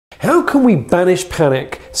can we banish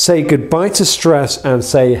panic, say goodbye to stress, and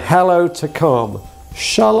say hello to calm?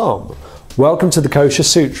 Shalom. Welcome to the Kosher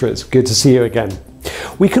Sutras. Good to see you again.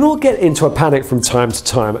 We can all get into a panic from time to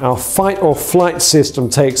time. Our fight or flight system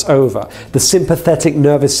takes over. The sympathetic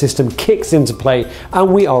nervous system kicks into play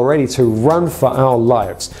and we are ready to run for our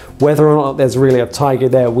lives. Whether or not there's really a tiger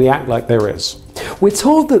there, we act like there is. We're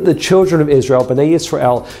told that the children of Israel, Bnei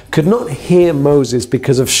Israel, could not hear Moses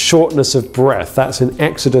because of shortness of breath. That's in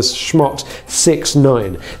Exodus Shmot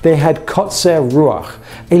 6:9. They had Kotzer Ruach,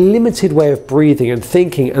 a limited way of breathing and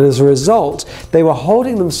thinking, and as a result, they were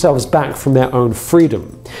holding themselves back from their own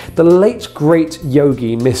freedom. The late great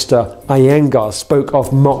yogi Mr Iyengar spoke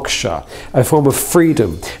of moksha, a form of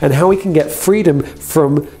freedom, and how we can get freedom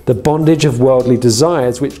from the bondage of worldly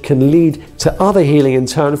desires, which can lead to other healing in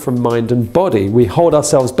turn from mind and body. We hold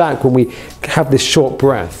ourselves back when we have this short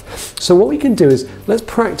breath. So what we can do is, let's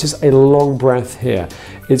practice a long breath here.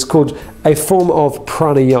 It's called a form of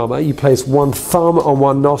pranayama. You place one thumb on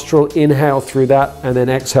one nostril, inhale through that, and then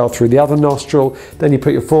exhale through the other nostril. Then you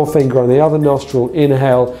put your forefinger on the other nostril,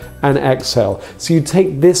 inhale and exhale. So you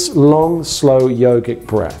take this long, slow yogic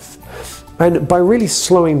breath. And by really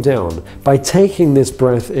slowing down, by taking this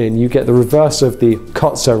breath in, you get the reverse of the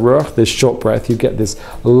Kotzer Ruach, this short breath. You get this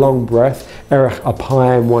long breath, erech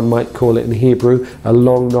apayim, one might call it in Hebrew, a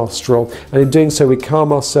long nostril. And in doing so, we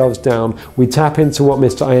calm ourselves down. We tap into what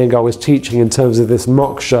Mr Iyengar was teaching in terms of this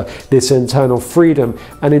moksha, this internal freedom.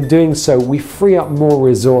 And in doing so, we free up more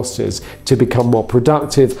resources to become more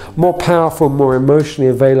productive, more powerful, more emotionally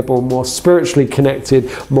available, more spiritually connected,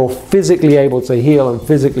 more physically able to heal and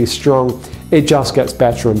physically strong. It just gets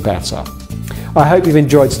better and better. I hope you've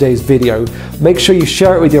enjoyed today's video. Make sure you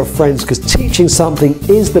share it with your friends, because teaching something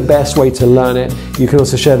is the best way to learn it. You can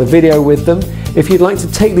also share the video with them. If you'd like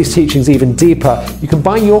to take these teachings even deeper, you can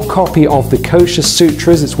buy your copy of the Kosher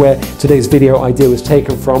Sutras. It's where today's video idea was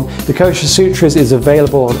taken from. The Kosher Sutras is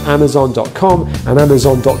available on Amazon.com and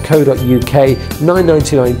Amazon.co.uk.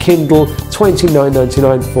 $9.99 Kindle,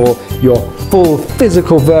 $29.99 for your full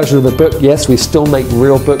physical version of the book. Yes, we still make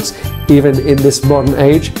real books even in this modern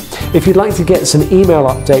age. If you'd like to get some email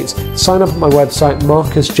updates, sign up at my website,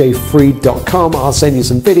 marcusjfreed.com. I'll send you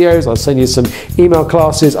some videos, I'll send you some email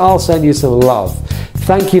classes, I'll send you some love.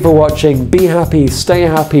 Thank you for watching. Be happy, stay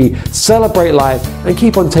happy, celebrate life, and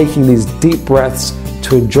keep on taking these deep breaths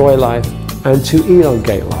to enjoy life and to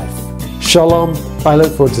elongate life. Shalom. I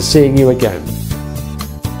look forward to seeing you again.